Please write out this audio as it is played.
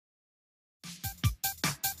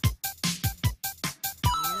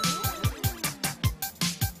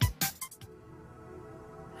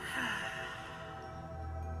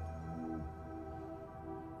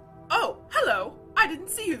didn't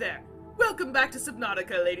see you there. Welcome back to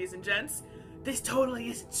Subnautica, ladies and gents. This totally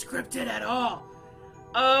isn't scripted at all.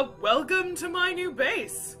 Welcome to my new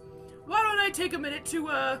base. Why don't I take a minute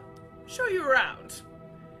to, show you around?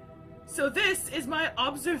 So this is my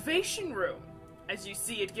observation room. As you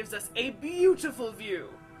see, it gives us a beautiful view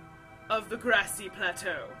of the grassy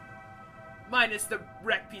plateau. Minus the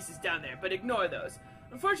wreck pieces down there, but ignore those.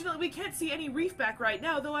 Unfortunately, we can't see any reef back right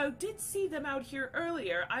now, though I did see them out here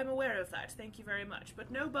earlier. I'm aware of that. Thank you very much.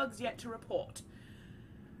 But no bugs yet to report.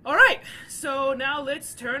 Alright, so now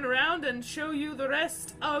let's turn around and show you the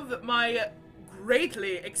rest of my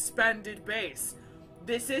greatly expanded base.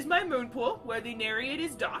 This is my moon pool, where the Nereid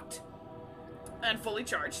is docked and fully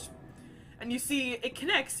charged. And you see, it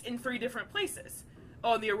connects in 3 different places.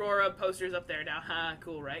 Oh, and the Aurora poster's up there now. Ha,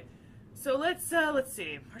 cool, right? So let's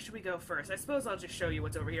see. Where should we go first? I suppose I'll just show you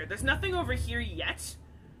what's over here. There's nothing over here yet,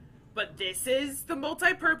 but this is the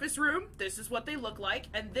multi-purpose room. This is what they look like,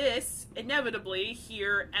 and this, inevitably,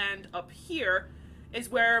 here and up here, is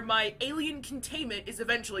where my alien containment is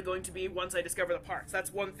eventually going to be once I discover the parts.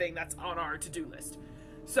 That's one thing that's on our to-do list.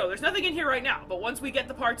 So there's nothing in here right now, but once we get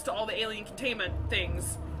the parts to all the alien containment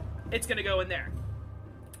things, it's gonna go in there.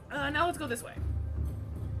 Now let's go this way.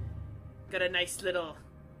 Got a nice little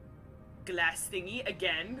glass thingy.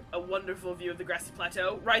 Again, a wonderful view of the grassy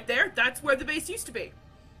plateau. Right there, that's where the base used to be.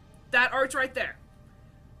 That arch right there.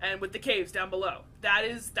 And with the caves down below.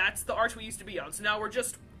 That's the arch we used to be on. So now we're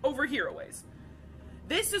just over here a ways.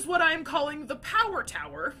 This is what I'm calling the power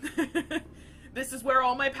tower. This is where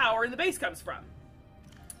all my power in the base comes from.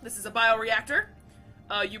 This is a bioreactor.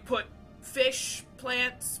 You put fish,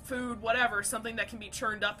 plants, food, whatever, something that can be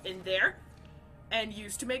churned up in there and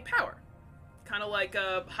used to make power. Kind of like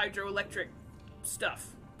hydroelectric stuff,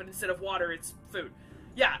 but instead of water, it's food.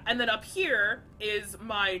 Yeah, and then up here is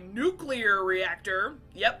my nuclear reactor.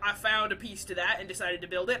 Yep, I found a piece to that and decided to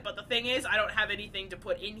build it, but the thing is, I don't have anything to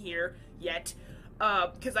put in here yet,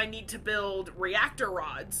 because I need to build reactor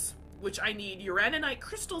rods, which I need uraninite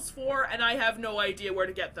crystals for, and I have no idea where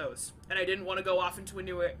to get those. And I didn't want to go off into a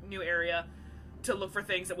new area to look for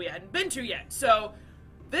things that we hadn't been to yet. So,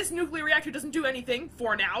 this nuclear reactor doesn't do anything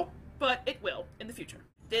for now, but it will in the future.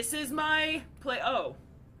 This is my oh.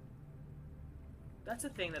 That's a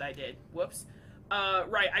thing that I did. Whoops.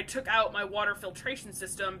 Right, I took out my water filtration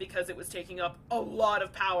system because it was taking up a lot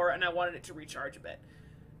of power and I wanted it to recharge a bit.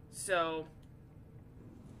 So,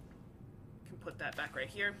 can put that back right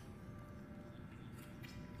here.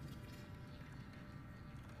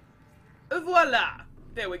 Voila!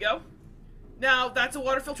 There we go. Now, that's a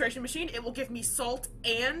water filtration machine. It will give me salt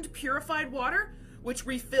and purified water, which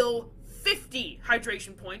refill 50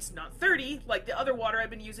 hydration points, not 30, like the other water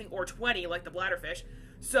I've been using, or 20, like the bladderfish.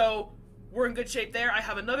 So, we're in good shape there. I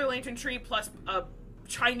have another lantern tree, plus a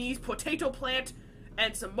Chinese potato plant,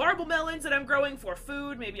 and some marble melons that I'm growing for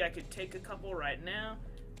food. Maybe I could take a couple right now.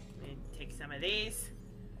 Maybe take some of these.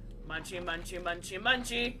 Munchy, munchy, munchy,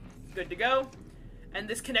 munchy. Good to go. And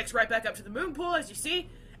this connects right back up to the moon pool, as you see.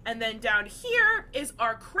 And then down here is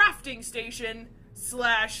our crafting station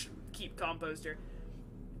slash keep composter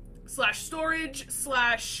slash storage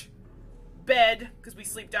slash bed, because we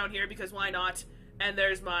sleep down here because why not. And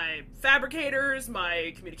there's my fabricators,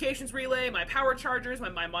 my communications relay, my power chargers,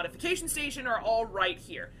 my modification station are all right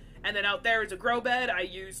here. And then out there is a grow bed I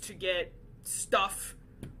use to get stuff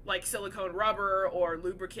like silicone rubber or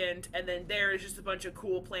lubricant. And then there is just a bunch of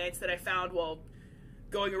cool plants that I found while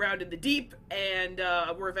going around in the deep, and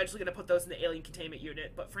we're eventually going to put those in the alien containment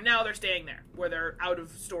unit. But for now, they're staying there, where they're out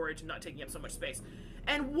of storage and not taking up so much space.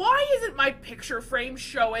 And why isn't my picture frame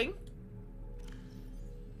showing?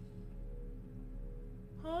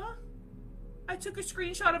 Huh? I took a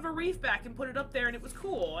screenshot of a reef back and put it up there, and it was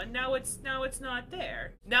cool, and now it's not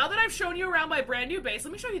there. Now that I've shown you around my brand new base,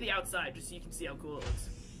 let me show you the outside, just so you can see how cool it looks.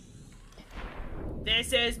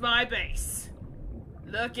 This is my base.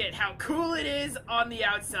 Look at how cool it is on the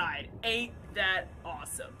outside. Ain't that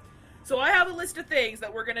awesome? So I have a list of things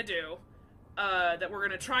that we're gonna do, that we're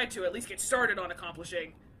gonna try to at least get started on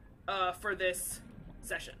accomplishing, for this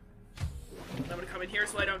session. I'm gonna come in here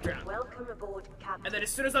so I don't drown. Welcome aboard, Captain. And then as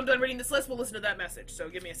soon as I'm done reading this list, we'll listen to that message, so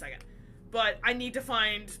give me a second. But I need to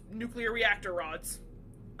find nuclear reactor rods,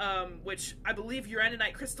 which I believe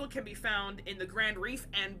uraninite crystal can be found in the Grand Reef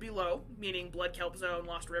and below, meaning Blood Kelp Zone,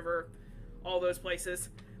 Lost River, all those places.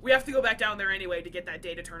 We have to go back down there anyway to get that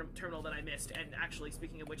data terminal that I missed. And actually,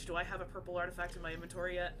 speaking of which, do I have a purple artifact in my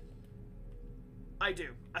inventory yet? I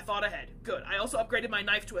do. I thought ahead. Good. I also upgraded my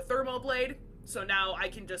knife to a thermal blade, so now I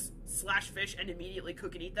can just slash fish and immediately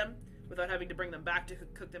cook and eat them without having to bring them back to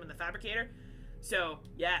cook them in the fabricator. So,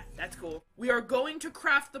 yeah, that's cool. We are going to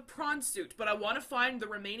craft the prawn suit, but I want to find the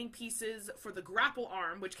remaining pieces for the grapple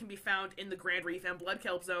arm, which can be found in the Grand Reef and Blood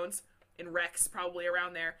Kelp zones, in Rex, probably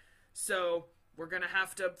around there. So, we're gonna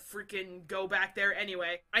have to freaking go back there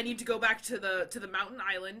anyway. I need to go back to the mountain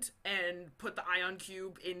island and put the ion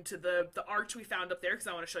cube into the arch we found up there, because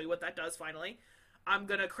I want to show you what that does finally. I'm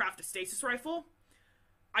gonna craft a stasis rifle.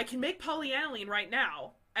 I can make polyaniline right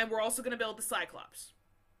now, and we're also gonna build the Cyclops.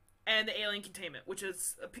 And the alien containment, which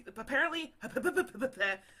is apparently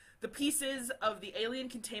the pieces of the alien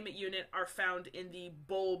containment unit are found in the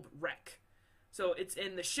bulb wreck. So it's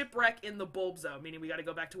in the shipwreck in the bulb zone, meaning we gotta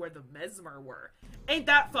go back to where the Mesmer were. Ain't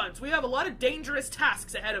that fun? So we have a lot of dangerous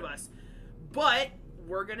tasks ahead of us. But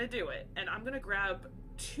we're gonna do it. And I'm gonna grab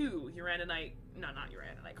 2 not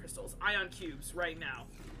uraninite crystals, ion cubes right now.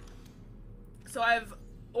 So I've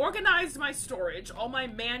organized my storage. All my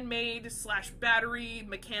man-made / battery,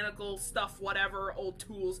 mechanical stuff, whatever, old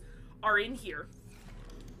tools are in here.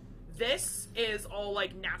 This is all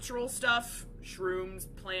like natural stuff, shrooms,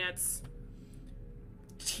 plants,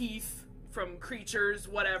 teeth from creatures,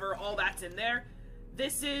 whatever, all that's in there.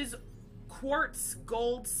 This is quartz,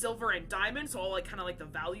 gold, silver, and diamond, so all like kind of like the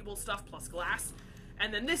valuable stuff plus glass.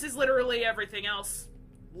 And then this is literally everything else.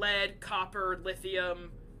 Lead, copper,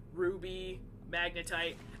 lithium, ruby,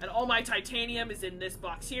 magnetite, and all my titanium is in this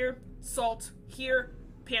box here, salt here,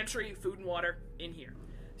 pantry, food and water in here.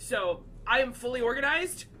 So I am fully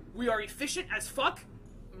organized. We are efficient as fuck,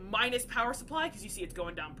 minus power supply, because you see it's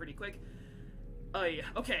going down pretty quick. Oh yeah,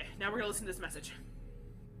 okay, now we're gonna listen to this message.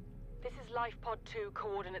 This is Life Pod 2,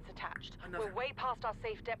 coordinates attached. We're way past our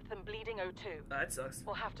safe depth and bleeding O2. That sucks.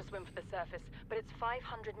 We'll have to swim for the surface, but it's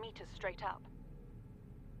 500 meters straight up.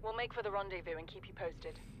 We'll make for the rendezvous and keep you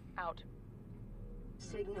posted. Out.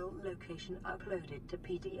 Signal location uploaded to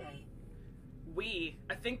PDA.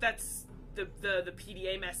 I think that's the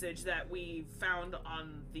PDA message that we found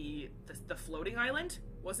on the floating island,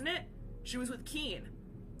 wasn't it? She was with Keen,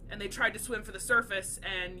 and they tried to swim for the surface,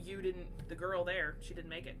 and the girl there, she didn't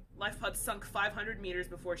make it. Life pod sunk 500 meters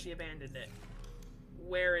before she abandoned it.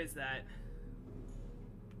 Where is that?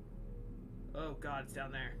 Oh god, it's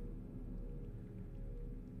down there.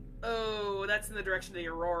 Oh, that's in the direction of the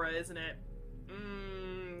Aurora, isn't it?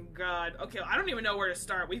 God. Okay, I don't even know where to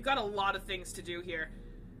start. We've got a lot of things to do here.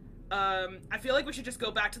 I feel like we should just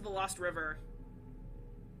go back to the Lost River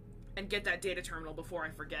and get that data terminal before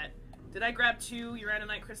I forget. Did I grab 2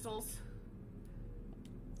 uraninite crystals?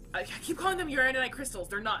 I keep calling them uraninite crystals.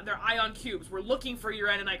 They're not. They're ion cubes. We're looking for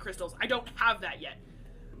uraninite crystals. I don't have that yet.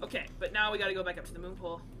 Okay, but now we gotta go back up to the moon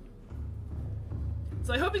pool.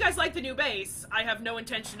 So I hope you guys like the new base. I have no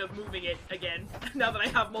intention of moving it again, now that I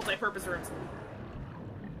have multi-purpose rooms.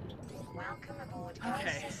 Welcome aboard.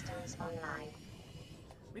 Okay. Systems online.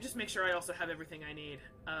 Let me just make sure I also have everything I need.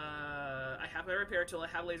 I have my repair tool, I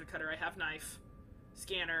have laser cutter, I have knife,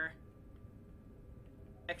 scanner,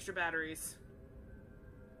 extra batteries,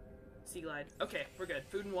 sea glide. Okay, we're good.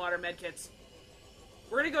 Food and water, med kits.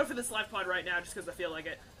 We're gonna go for this life pod right now just because I feel like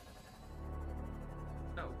it.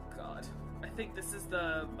 Oh god. I think this is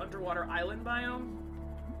the underwater island biome.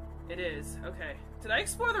 It is. Okay. Did I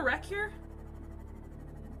explore the wreck here?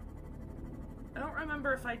 I don't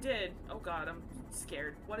remember if I did. Oh god, I'm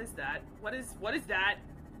scared. What is that? What is that?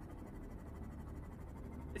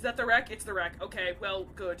 Is that the wreck? It's the wreck. Okay, well,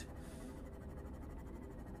 good.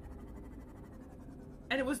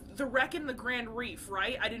 And it was the wreck in the Grand Reef,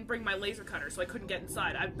 right? I didn't bring my laser cutter, so I couldn't get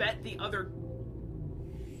inside. I bet the other...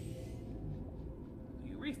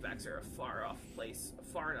 Reefbacks are a far off place.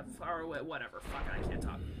 Far away, whatever. Fuck it, I can't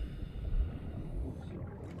talk.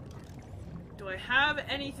 Do I have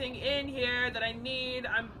anything in here that I need?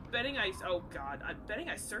 I'm betting oh god, I'm betting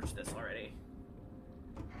I searched this already.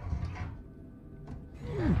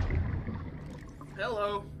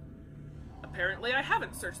 Hello. Apparently I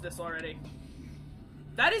haven't searched this already.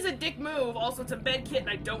 That is a dick move. Also, it's a med kit and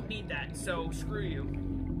I don't need that, so screw you.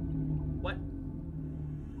 What?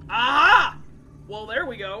 Aha! Well, there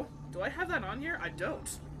we go. Do I have that on here? I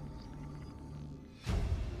don't.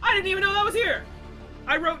 I didn't even know that was here!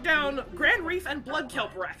 I wrote down Grand Reef and Blood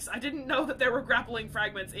Kelp wrecks. I didn't know that there were grappling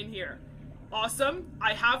fragments in here. Awesome.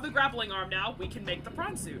 I have the grappling arm now. We can make the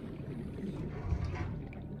prawn suit.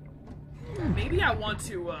 Maybe I want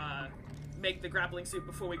to, make the grappling suit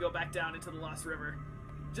before we go back down into the Lost River.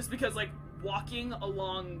 Just because, like, walking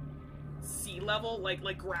along sea level,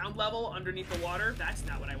 like ground level underneath the water, that's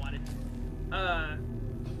not what I wanted.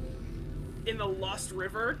 In the Lost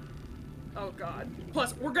River. Oh god.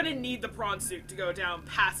 Plus, we're gonna need the prawn suit to go down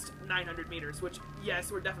past 900 meters, which, yes,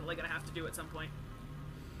 we're definitely gonna have to do at some point.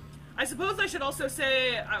 I suppose I should also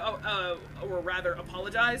say, or rather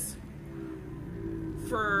apologize,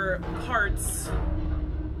 for parts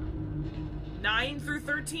 9 through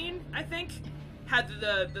 13, I think, had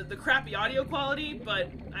the crappy audio quality,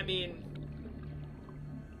 but, I mean...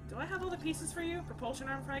 Do I have all the pieces for you? Propulsion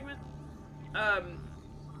arm fragment?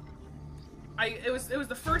 It was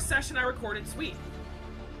the first session I recorded, sweet.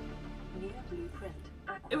 Near blueprint.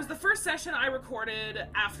 It was the first session I recorded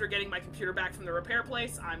after getting my computer back from the repair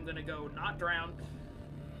place. I'm gonna go not drown.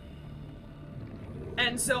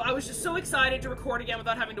 And so I was just so excited to record again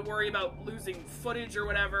without having to worry about losing footage or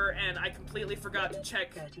whatever, and I completely forgot to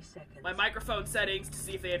check my microphone settings to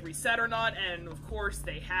see if they had reset or not, and of course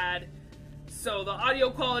they had. So the audio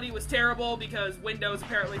quality was terrible because Windows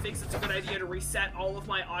apparently thinks it's a good idea to reset all of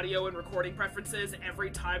my audio and recording preferences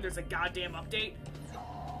every time there's a goddamn update.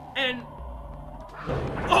 And...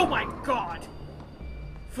 oh my god!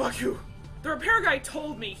 Fuck you! The repair guy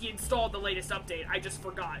told me he installed the latest update, I just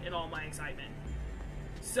forgot in all my excitement.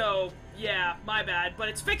 So, yeah, my bad. But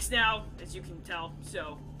it's fixed now, as you can tell,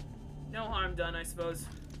 so no harm done, I suppose.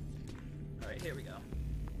 Alright, here we go.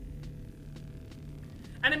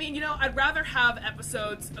 And I mean, you know, I'd rather have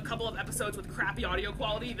a couple of episodes with crappy audio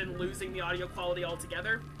quality than losing the audio quality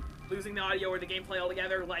altogether. Losing the audio or the gameplay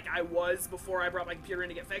altogether like I was before I brought my computer in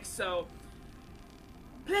to get fixed, so...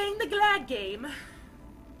 playing the glad game.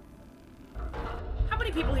 How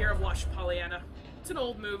many people here have watched Pollyanna? It's an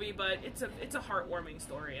old movie, but it's a heartwarming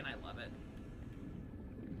story, and I love it.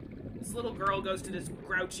 This little girl goes to this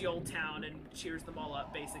grouchy old town and cheers them all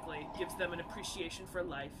up, basically. Gives them an appreciation for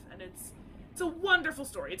life, and it's a wonderful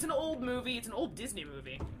story. It's an old movie, it's an old Disney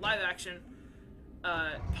movie. Live action,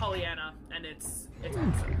 Pollyanna, and it's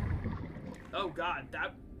awesome. Oh god,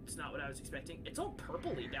 that's not what I was expecting. It's all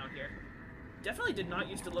purpley down here. Definitely did not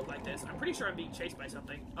used to look like this. I'm pretty sure I'm being chased by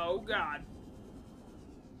something. Oh god.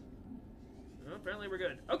 Well, apparently we're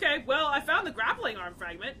good. Okay, well, I found the grappling arm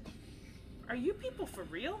fragment. Are you people for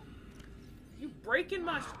real? You breaking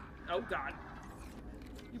my... oh, God.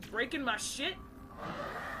 You breaking my shit?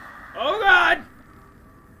 Oh, God!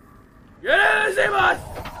 Get out of the bus!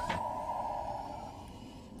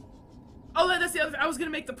 Oh, that's the other... I was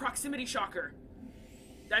gonna make the proximity shocker.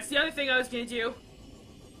 That's the other thing I was gonna do.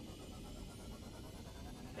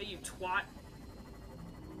 Hey, you twat.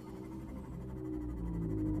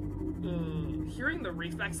 Hearing the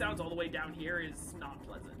reefback sounds all the way down here is not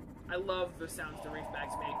pleasant. I love the sounds the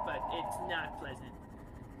reefbacks make, but it's not pleasant.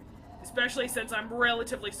 Especially since I'm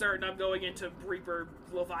relatively certain I'm going into Reaper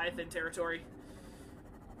Leviathan territory.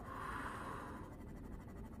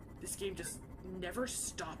 This game just never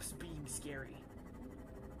stops being scary.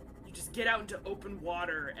 You just get out into open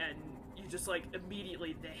water and you just like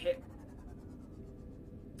immediately the hit.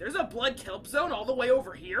 There's a blood kelp zone all the way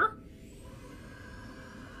over here?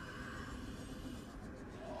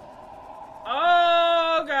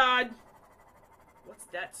 Oh, God. What's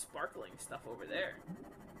that sparkling stuff over there?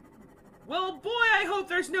 Well, boy, I hope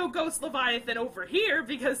there's no ghost Leviathan over here,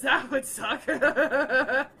 because that would suck.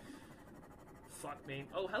 Fuck me.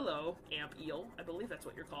 Oh, hello, Amp Eel. I believe that's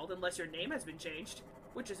what you're called, unless your name has been changed,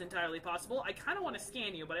 which is entirely possible. I kind of want to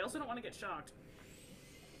scan you, but I also don't want to get shocked.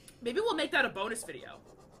 Maybe we'll make that a bonus video.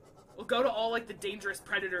 We'll go to all, like, the dangerous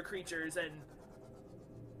predator creatures and...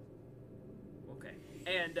 okay.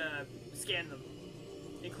 And, scan them,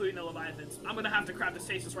 including the Leviathans. I'm gonna have to craft a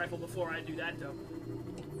stasis rifle before I do that, though.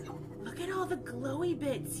 Look at all the glowy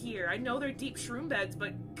bits here. I know they're deep shroom beds,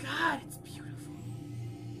 but God, it's beautiful.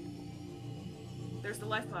 There's the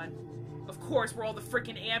life pod. Of course, where all the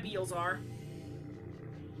freaking amp eels are.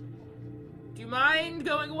 Do you mind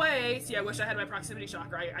going away? See, I wish I had my proximity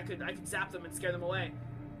shocker. I could zap them and scare them away.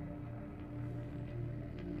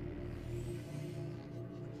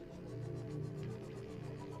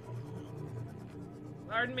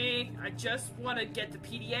 Pardon me, I just want to get the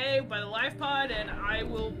PDA by the life pod, and I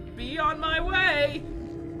will be on my way!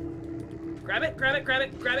 Grab it, grab it, grab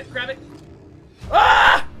it, grab it, grab it.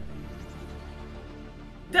 Ah!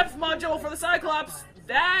 Depth module for the Cyclops!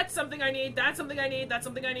 That's something I need, that's something I need, that's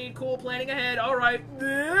something I need. Cool, planning ahead, alright.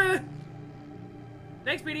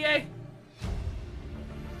 Thanks, PDA!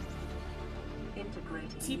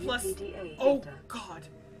 T plus... oh, God.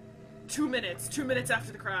 2 minutes. 2 minutes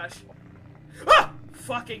after the crash. Ah!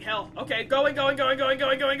 Fucking hell. Okay, going. Get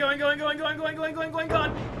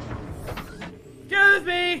with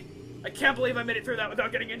me! I can't believe I made it through that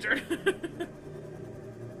without getting injured.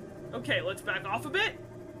 Okay, let's back off a bit.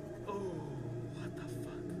 Oh, what the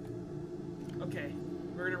fuck? Okay,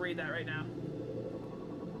 we're gonna read that right now.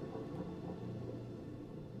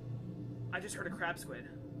 I just heard a crab squid.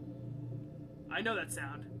 I know that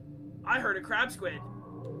sound. I heard a crab squid.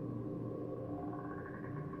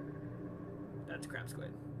 it's a crab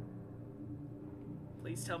squid.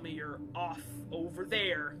 Please tell me you're off over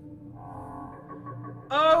there.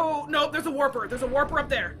 Oh, no, there's a warper. There's a warper up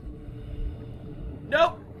there.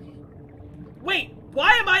 Nope. Wait,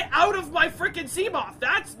 why am I out of my freaking Seamoth?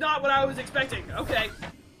 That's not what I was expecting. Okay.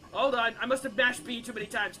 Hold on. I must have mashed B too many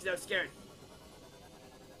times because I was scared.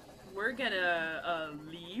 We're gonna,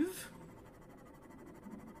 leave.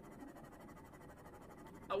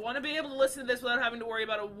 I want to be able to listen to this without having to worry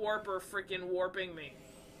about a warper freaking warping me.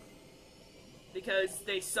 Because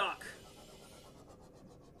they suck.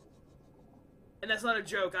 And that's not a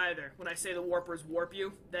joke either. When I say the warpers warp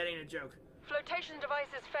you, that ain't a joke. Flotation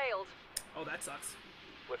devices failed. Oh, that sucks.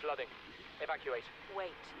 We're flooding. Evacuate.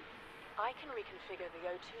 Wait. I can reconfigure the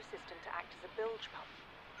O2 system to act as a bilge pump.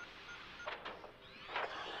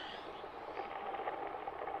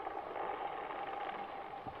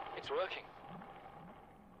 It's working.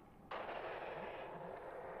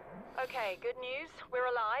 Okay, good news. We're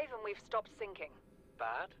alive and we've stopped sinking.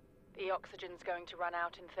 Bad? The oxygen's going to run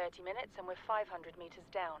out in 30 minutes and we're 500 meters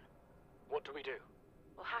down. What do we do?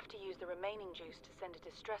 We'll have to use the remaining juice to send a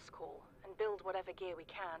distress call and build whatever gear we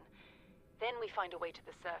can. Then we find a way to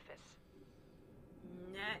the surface.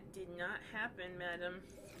 That did not happen, madam.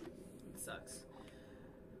 It sucks.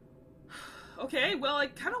 Okay, well, I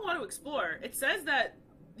kind of want to explore. It says that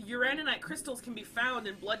uraninite crystals can be found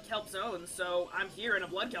in blood kelp zones, so I'm here in a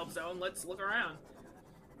blood kelp zone. Let's look around.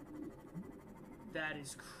 That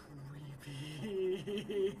is creepy.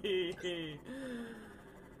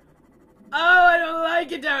 Oh, I don't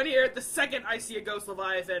like it down here. The second I see a ghost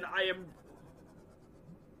leviathan, I am...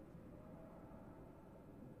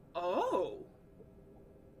 Oh.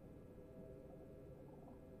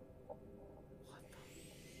 What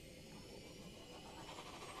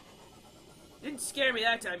the... Didn't scare me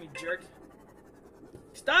that time, you jerk.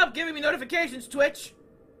 Stop giving me notifications, Twitch!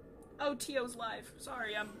 Oh, Tio's live.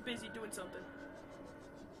 Sorry, I'm busy doing something.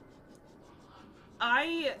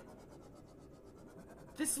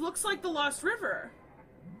 This looks like the Lost River.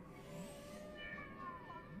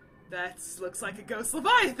 That looks like a ghost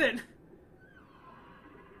leviathan.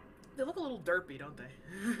 They look a little derpy, don't they?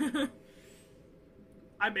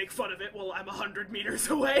 I make fun of it while I'm 100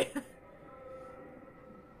 meters away. Oh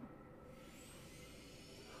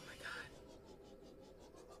my god.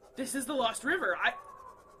 This is the Lost River.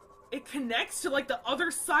 It connects to like the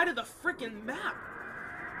other side of the frickin' map.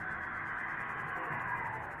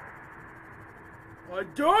 I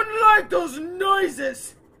don't like those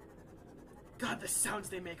noises! God, the sounds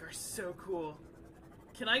they make are so cool.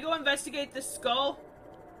 Can I go investigate this skull?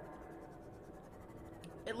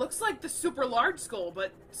 It looks like the super large skull,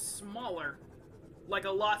 but smaller. Like a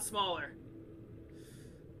lot smaller.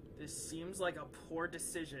 This seems like a poor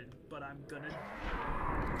decision, but I'm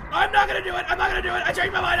not gonna do it! I'm not gonna do it! I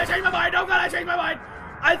changed my mind! I changed my mind! Oh god, I changed my mind!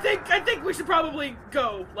 I think we should probably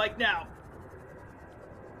go, like now.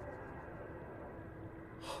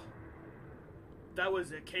 That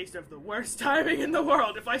was a case of the worst timing in the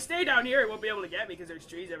world. If I stay down here, it won't be able to get me because there's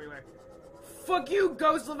trees everywhere. Fuck you,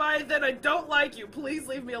 Ghost Leviathan. I don't like you. Please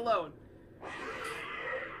leave me alone.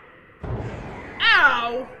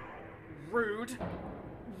 Ow! Rude.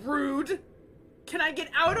 Rude. Can I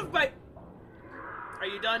get out of my... Are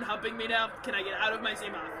you done humping me now? Can I get out of my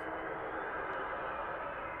Seamoth?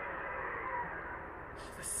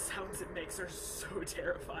 The sounds it makes are so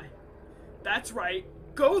terrifying. That's right.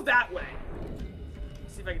 Go that way.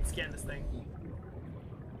 See if I can scan this thing.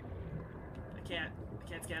 I can't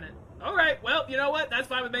scan it. Alright, well, you know what? That's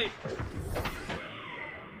fine with me.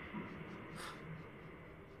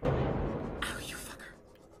 Ow, you fucker.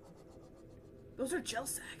 Those are gel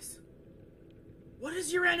sacks. What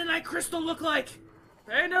does uraninite crystal look like?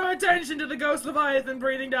 Pay no attention to the ghost leviathan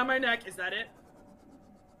breathing down my neck. Is that it?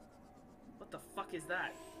 What the fuck is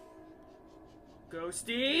that?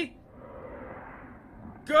 Ghosty?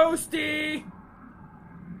 Ghosty!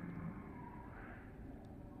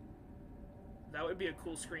 That would be a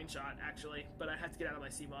cool screenshot, actually, but I have to get out of my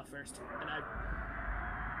Seamoth first. And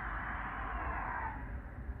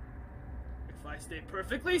if I stay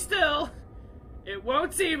perfectly still, it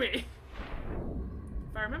won't see me.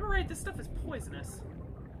 If I remember right, this stuff is poisonous.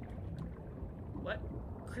 What?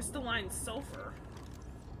 Crystalline sulfur.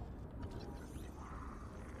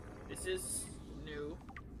 This is new.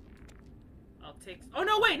 I'll take... Oh,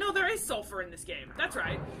 no, wait! No, there is sulfur in this game. That's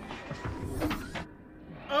right.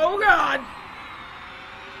 Oh, God!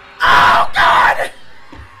 Oh, God!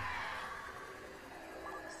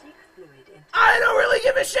 I don't really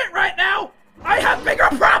give a shit right now! I have bigger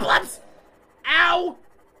problems! Ow!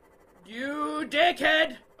 You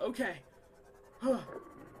dickhead! Okay.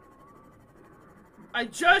 I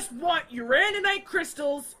just want uraninite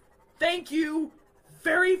crystals. Thank you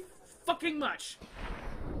very fucking much.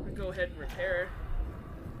 I'm gonna go ahead and repair.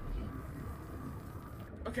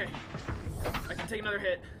 Okay. I can take another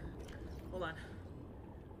hit. Hold on.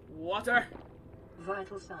 Water.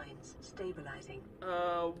 Vital signs stabilizing.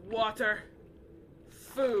 Water.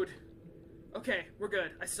 Food. Okay, we're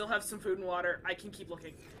good. I still have some food and water. I can keep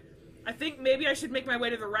looking. I think maybe I should make my way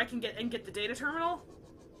to the wreck and get the data terminal.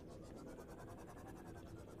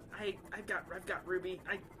 I've got Ruby.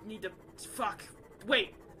 I need to fuck.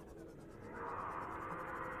 Wait.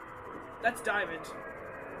 That's Diamond.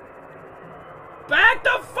 Back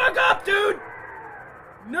the fuck up, dude!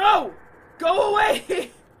 No! Go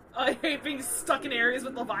away! I hate being stuck in areas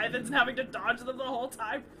with Leviathans and having to dodge them the whole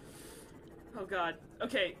time. Oh god.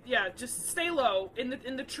 Okay, yeah, just stay low in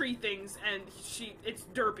the tree things, and it's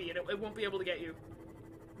derpy, and it won't be able to get you.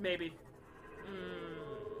 Maybe.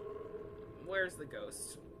 Where's the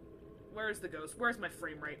ghost? Where's the ghost? Where's my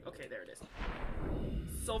frame rate? Okay, there it is.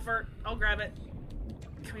 Sulfur. I'll grab it.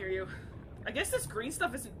 Come here, you. I guess this green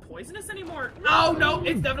stuff isn't poisonous anymore. Oh, no,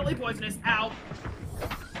 it's definitely poisonous. Ow.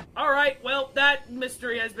 Alright, well, that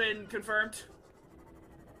mystery has been confirmed.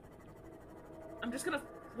 I'm just gonna...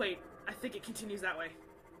 Wait, I think it continues that way.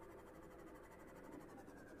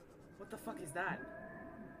 What the fuck is that?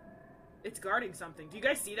 It's guarding something. Do you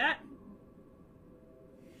guys see that?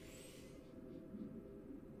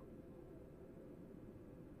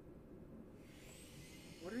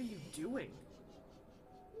 What are you doing?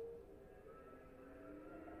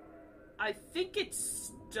 I think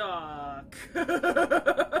it's stuck.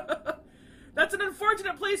 That's an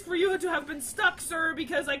unfortunate place for you to have been stuck, sir,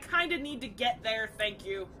 because I kind of need to get there, thank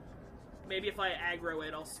you. Maybe if I aggro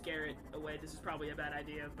it, I'll scare it away. This is probably a bad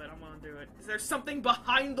idea, but I'm gonna do it. Is there something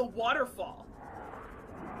behind the waterfall?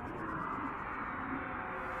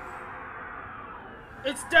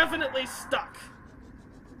 It's definitely stuck.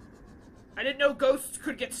 I didn't know ghosts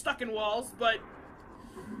could get stuck in walls, but...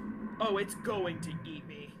 Oh, it's going to eat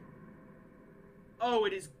me. Oh,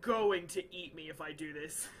 it is going to eat me if I do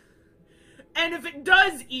this. And if it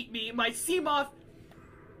does eat me, my Seamoth...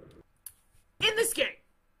 In this game,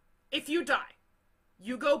 if you die,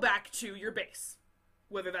 you go back to your base.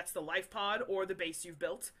 Whether that's the life pod or the base you've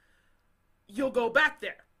built. You'll go back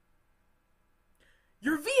there.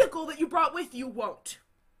 Your vehicle that you brought with you won't.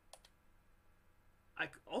 I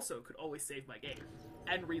also could always save my game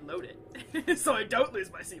and reload it so I don't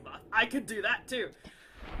lose my Seamoth. I could do that too.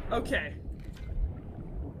 Okay.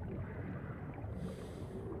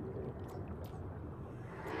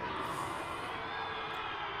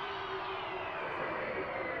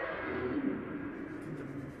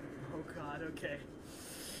 Oh god, okay.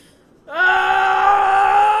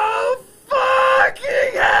 Oh,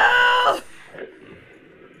 fucking hell!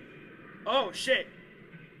 Oh shit.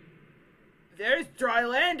 There's dry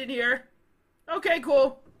land in here. Okay,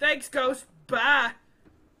 cool. Thanks, Ghost. Bye.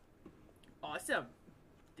 Awesome.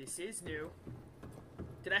 This is new.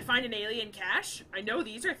 Did I find an alien cache? I know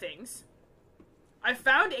these are things. I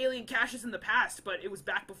found alien caches in the past, but it was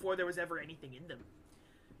back before there was ever anything in them.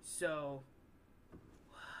 So...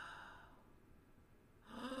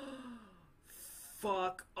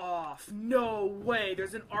 Fuck off. No way.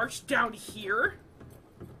 There's an arch down here?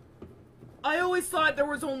 I always thought there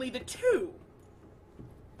was only the two.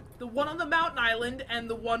 The one on the mountain island and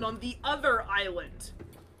the one on the other island.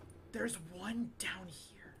 There's one down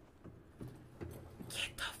here.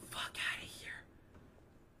 Get the fuck out of here.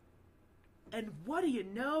 And what do you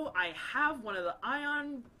know? I have one of the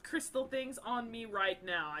ion crystal things on me right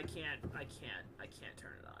now. I can't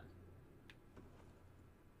turn it on.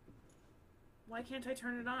 Why can't I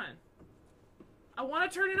turn it on? I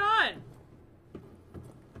want to turn it on.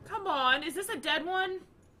 Come on, is this a dead one?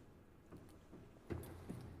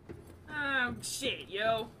 Oh, shit,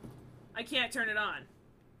 yo. I can't turn it on.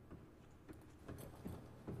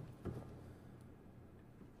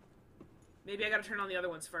 Maybe I gotta turn on the other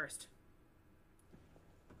ones first.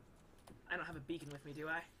 I don't have a beacon with me, do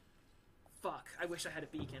I? Fuck, I wish I had a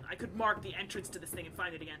beacon. I could mark the entrance to this thing and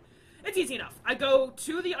find it again. It's easy enough. I go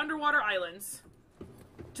to the underwater islands,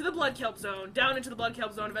 to the blood kelp zone, down into the blood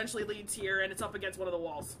kelp zone, eventually leads here, and it's up against one of the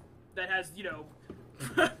walls. That has, you know...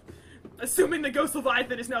 Assuming the Ghost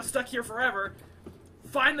Leviathan is now stuck here forever.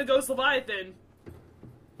 Find the Ghost Leviathan.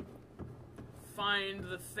 Find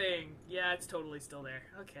the thing. Yeah, it's totally still there.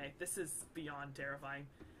 Okay, this is beyond terrifying.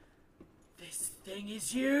 This thing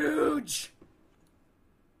is huge!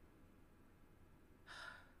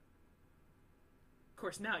 Of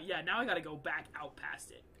course, now I gotta go back out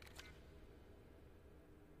past it.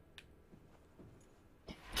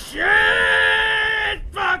 Shit!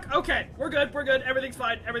 Fuck! Okay, we're good, everything's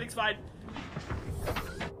fine,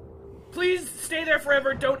 Please stay there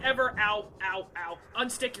forever, don't ever, ow,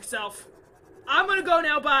 unstick yourself. I'm gonna go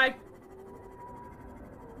now, bye.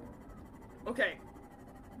 Okay.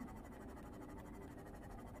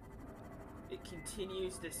 It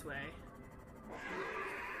continues this way.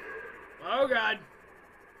 Oh god.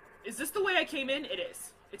 Is this the way I came in? It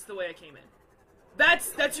is. It's the way I came in.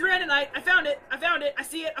 That's uranite. I found it. I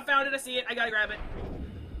see it. I see it. I gotta grab it.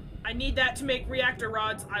 I need that to make reactor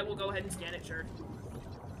rods. I will go ahead and scan it, sure.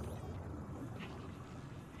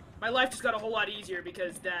 My life just got a whole lot easier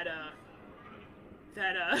because that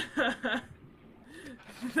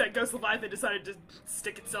Ghost Leviathan decided to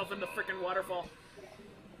stick itself in the frickin' waterfall.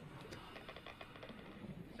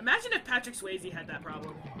 Imagine if Patrick Swayze had that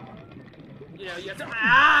problem. You know, you have to—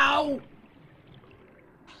 Ow!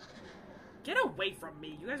 Get away from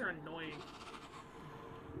me. You guys are annoying.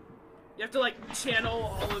 You have to, like,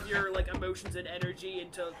 channel all of your, like, emotions and energy in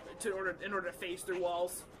order to phase through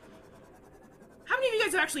walls. How many of you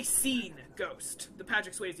guys have actually seen Ghost, the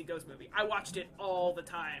Patrick Swayze Ghost movie? I watched it all the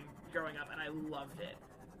time growing up, and I loved it.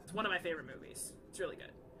 It's one of my favorite movies. It's really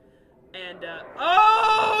good. And,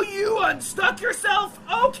 oh, you unstuck yourself?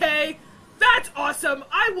 Okay, that's awesome.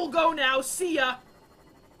 I will go now. See ya.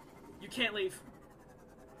 You can't leave.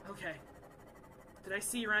 Okay. Did I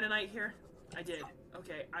see Uranite here? I did.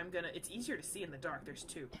 Okay, I'm gonna— it's easier to see in the dark. There's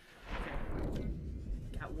two. Okay.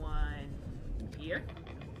 Got one here.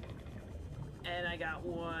 And I got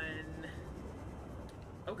one—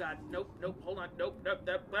 oh god, nope, hold on, nope,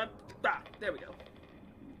 there we go.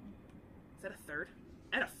 Is that a third?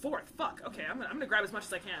 And a fourth, fuck, okay, I'm gonna grab as much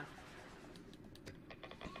as I can.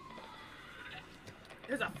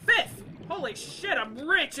 There's a fifth! Holy shit, I'm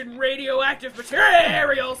rich in radioactive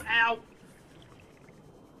materials! Ow!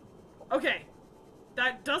 Okay,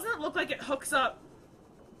 that doesn't look like it hooks up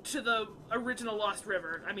to the original Lost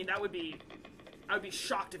River. I mean, I would be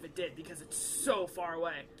shocked if it did, because it's so far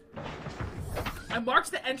away. I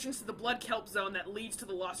marked the entrance to the Blood Kelp Zone that leads to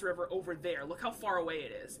the Lost River over there. Look how far away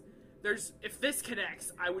it is. If this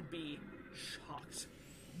connects, I would be shocked.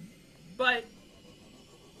 But,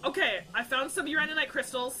 okay, I found some uranite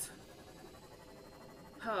crystals.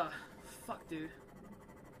 Huh, fuck, dude.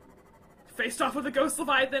 Faced off with a Ghost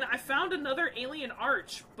Leviathan. I found another alien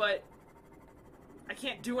arch, but I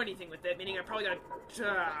can't do anything with it, meaning I probably gotta—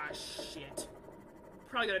 shit.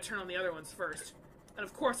 Probably gotta turn on the other ones first. And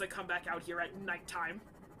of course I come back out here at nighttime.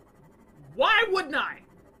 Why wouldn't I?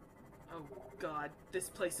 Oh god, this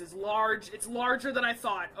place is large. It's larger than I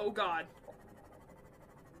thought. Oh god.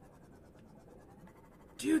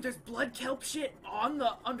 Dude, there's blood kelp shit on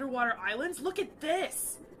the underwater islands? Look at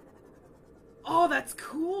this! Oh, that's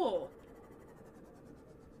cool!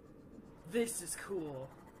 This is cool.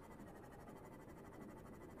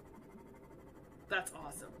 That's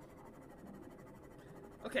awesome.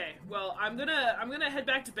 Okay, well, I'm gonna head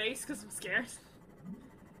back to base because I'm scared.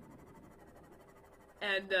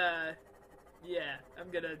 And, yeah,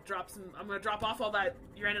 I'm gonna drop off all that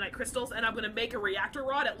uranite crystals, and I'm gonna make a reactor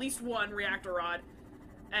rod, at least one reactor rod,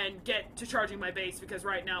 and get to charging my base, because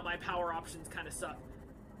right now my power options kind of suck.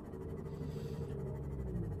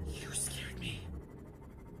 You scared me.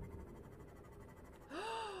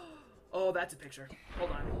 Oh, that's a picture.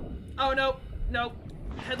 Hold on. Oh, nope.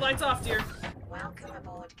 Headlights off, dear. Welcome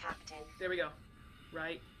aboard, Captain. There we go.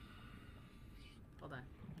 Right. Hold on.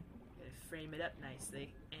 Gotta frame it up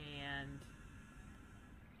nicely. And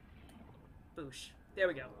boosh. There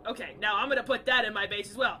we go. Okay, now I'm gonna put that in my base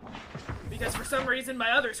as well. Because for some reason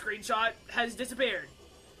my other screenshot has disappeared.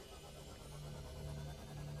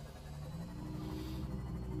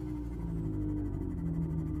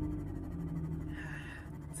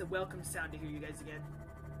 It's a welcome sound to hear you guys again.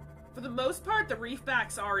 For the most part, the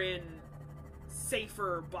reefbacks are in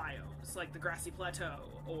safer biomes, like the grassy plateau,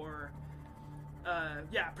 or,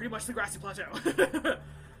 yeah, pretty much the grassy plateau.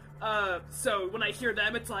 So when I hear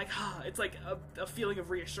them, it's like a feeling of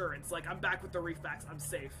reassurance, like I'm back with the reefbacks, I'm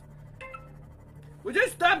safe. Would you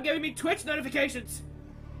stop giving me Twitch notifications?